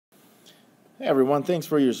Hey everyone, thanks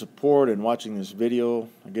for your support and watching this video.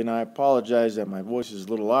 Again, I apologize that my voice is a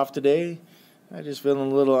little off today. I'm just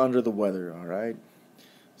feeling a little under the weather, alright?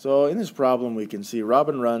 So in this problem we can see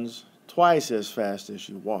Robin runs twice as fast as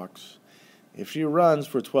she walks. If she runs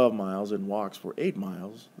for 12 miles and walks for 8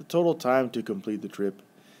 miles, the total time to complete the trip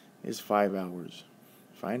is 5 hours.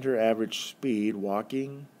 Find her average speed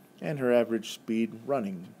walking and her average speed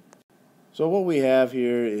running. So what we have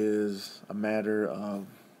here is a matter of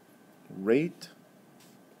rate,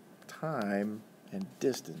 time, and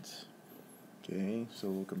distance. Okay, so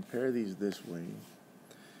we'll compare these this way,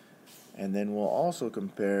 and then we'll also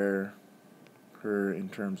compare her in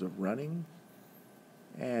terms of running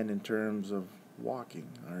and in terms of walking.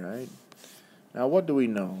 Alright, now what do we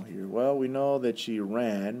know here? Well, we know that she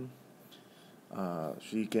can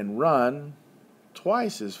run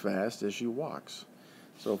twice as fast as she walks.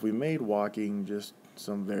 So if we made walking just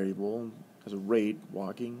some variable as a rate,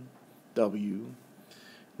 walking W,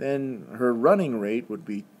 then her running rate would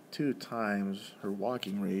be 2 times her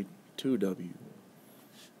walking rate, 2W.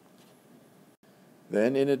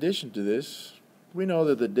 Then in addition to this, we know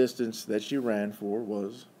that the distance that she ran for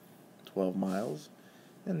was 12 miles,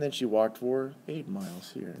 and then she walked for 8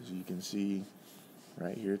 miles here. As you can see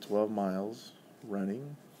right here, 12 miles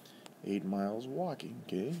running, 8 miles walking,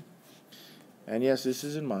 okay? And yes, this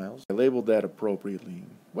is in miles. I labeled that appropriately.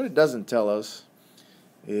 What it doesn't tell us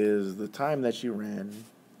is the time that she ran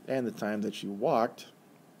and the time that she walked,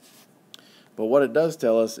 but what it does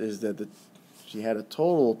tell us is that she had a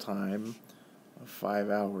total time of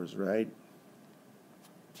 5 hours, right?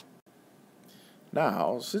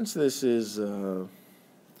 Now, since this is a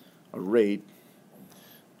rate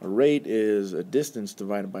is a distance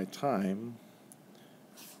divided by time.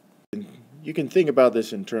 You can think about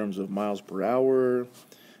this in terms of miles per hour,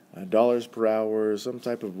 dollars per hour, some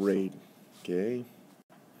type of rate, okay?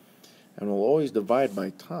 And we'll always divide by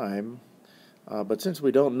time, but since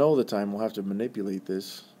we don't know the time, we'll have to manipulate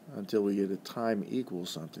this until we get a time equals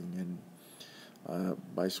something. And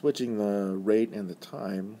by switching the rate and the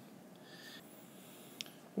time,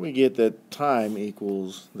 we get that time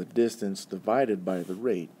equals the distance divided by the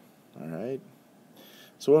rate. Alright?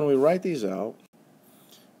 So when we write these out,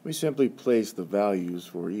 we simply place the values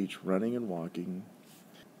for each running and walking,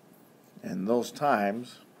 and those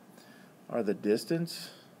times are the distance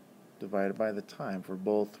divided by the time for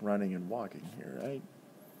both running and walking here, right?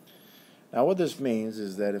 Now what this means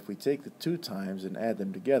is that if we take the 2 times and add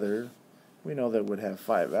them together, we know that we'd have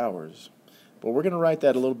 5 hours. But we're going to write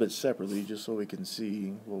that a little bit separately just so we can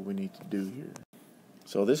see what we need to do here.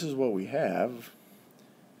 So this is what we have,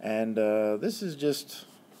 and this is just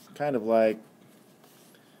kind of like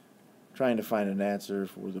trying to find an answer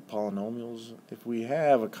for the polynomials. If we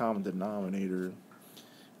have a common denominator,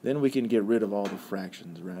 then we can get rid of all the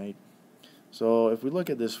fractions, right? So if we look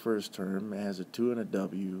at this first term, it has a 2 and a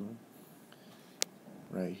W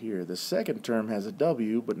right here. The second term has a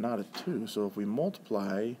W but not a 2. So if we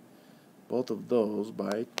multiply both of those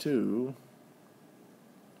by 2,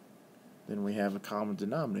 then we have a common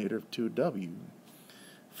denominator of 2W.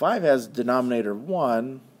 5 has a denominator of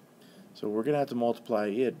 1, so we're going to have to multiply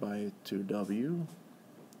it by 2W,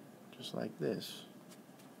 just like this.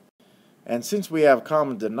 And since we have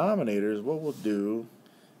common denominators, what we'll do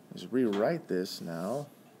is rewrite this now,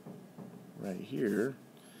 right here,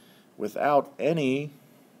 without any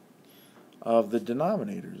of the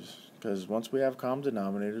denominators, because once we have common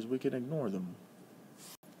denominators, we can ignore them.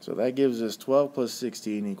 So that gives us 12 plus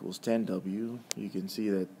 16 equals 10W. You can see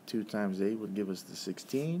that 2 times 8 would give us the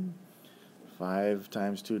 16. 5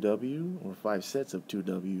 times 2W, or 5 sets of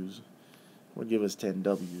 2W's, would give us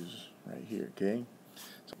 10W's right here, okay?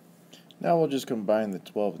 So now we'll just combine the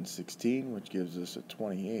 12 and 16, which gives us a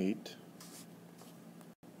 28,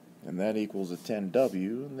 and that equals a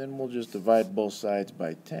 10W, and then we'll just divide both sides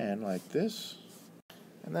by 10 like this,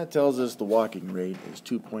 and that tells us the walking rate is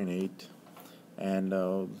 2.8, and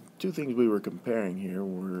 2 things we were comparing here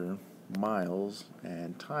were miles,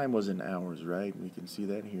 and time was in hours, right? We can see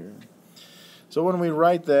that here. So when we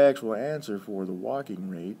write the actual answer for the walking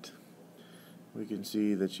rate, we can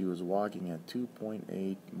see that she was walking at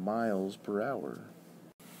 2.8 miles per hour.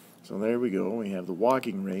 So there we go, we have the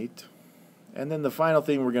walking rate. And then the final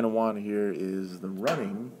thing we're going to want here is the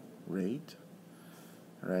running rate,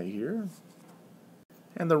 right here.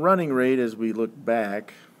 And the running rate, as we look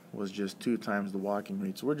back, was just 2 times the walking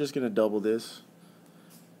rate. So we're just going to double this.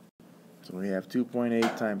 So we have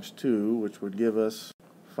 2.8 times 2, which would give us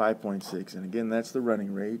 5.6, and again that's the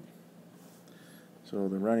running rate. So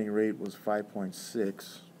the running rate was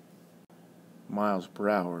 5.6 miles per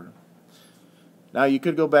hour. Now you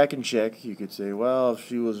could go back and check. You could say, well, if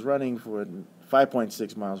she was running for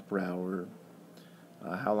 5.6 miles per hour,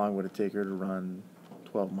 how long would it take her to run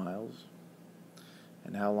 12 miles?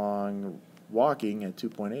 And how long walking at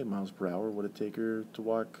 2.8 miles per hour would it take her to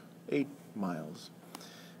walk 8 miles?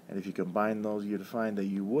 And if you combine those, you'd find that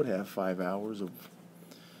you would have 5 hours of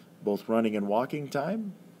both running and walking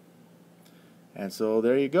time. And so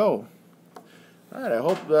there you go. All right, I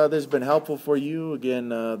hope this has been helpful for you. Again,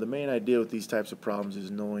 the main idea with these types of problems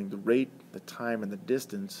is knowing the rate, the time, and the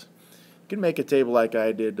distance. You can make a table like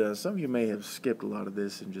I did. Some of you may have skipped a lot of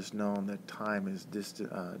this and just known that time is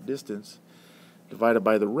distance divided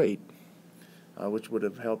by the rate, which would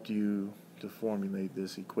have helped you to formulate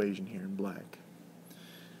this equation here in black.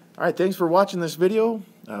 All right, thanks for watching this video.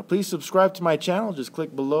 Please subscribe to my channel. Just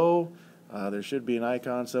click below. There should be an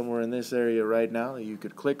icon somewhere in this area right now that you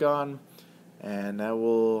could click on, and that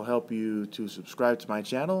will help you to subscribe to my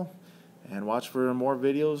channel and watch for more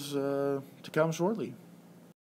videos to come shortly.